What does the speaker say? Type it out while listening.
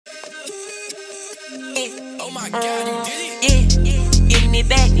Oh my God, you did it? Getting it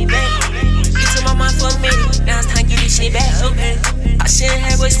back. You took my mind for a minute, now it's time to get this shit back. Okay. I shouldn't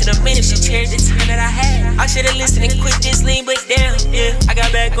have wasted a minute, she cherished the time that I had. I should've listened and quit this lean, but damn, yeah, I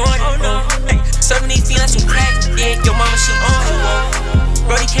got back on it. Oh no, hey, serving these feet like some crack, yeah, your mama she on it, whoa.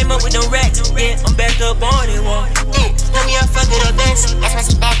 Brody came up with no racks, yeah, I'm back up on it, whoa. Tell me I fuck it up best, that's why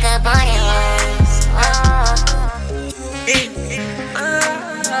she back up on it,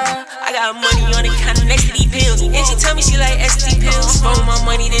 I got money on the counter next to these pills, and she tell me she like ST pills. Phone my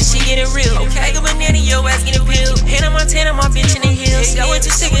money, then she get it real. Okay, like a banana, your ass get a pill. Hannah Montana, my bitch in the hills. I went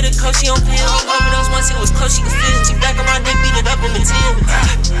too sick of the coke, she on pills. Overdose once it was close, she could feel. She back on my dick, beat it up in the till.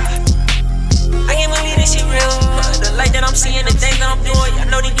 I can't believe this shit real. The light that I'm seeing, the things that I'm doing, I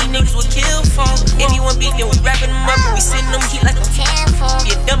know that these niggas would kill for. Anyone beat me, we wrapping them up, and we sending them heat like a tenfold.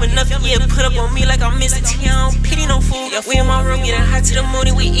 Yeah, dumb enough, yeah, put up on me like I'm Mr. T. I don't pity no fool. Yeah, we in my room, getting hot to the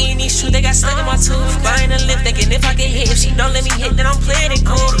moon, and we eating these shoes, they got stuck in my tooth. Buying a lip, thinking if I can hit, if she don't let me hit, then I'm playing it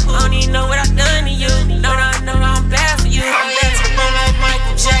cool. I don't even know what I've done to you. No, I know I'm bad for you. I'm bad to the bone like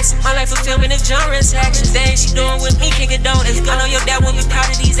Michael Jackson. My life was filming the genres actions. Things she doing with me, kick it down. I know your dad won't be proud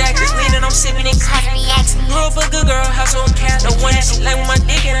of these actors. Leaning, I'm sipping and causing reaction. grew up a good girl, house on cat. The one that she like with my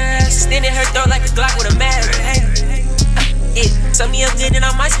dick in her ass. Extended her throat like a Glock with a mag. Suck me up good, then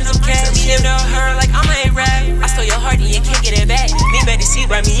I might spend some cash. Lived on her like I'm a rap. I stole your heart and you can't get it back. Me back to see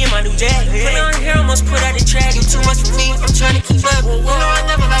by me in my new jag. Put it on here, almost put out the track. You too much for me, I'm trying to keep up. You know I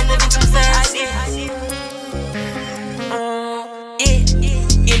never like living too fast.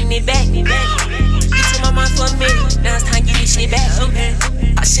 Getting it back. You took my mind for a minute, now it's time to get this shit back. Okay.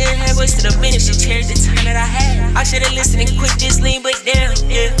 I shouldn't have wasted a minute, she cherished the time that I had. I should've listened and quit this lean, but damn,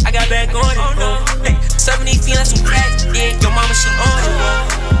 yeah, I got back on it. Hey, serving these feet like some crack, yeah, your mama she on it,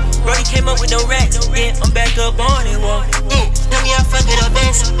 whoa. Brody came up with no racks, yeah, I'm back up on it, whoa. Tell me I fuck it up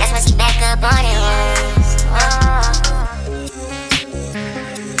best, that's why she back up on it,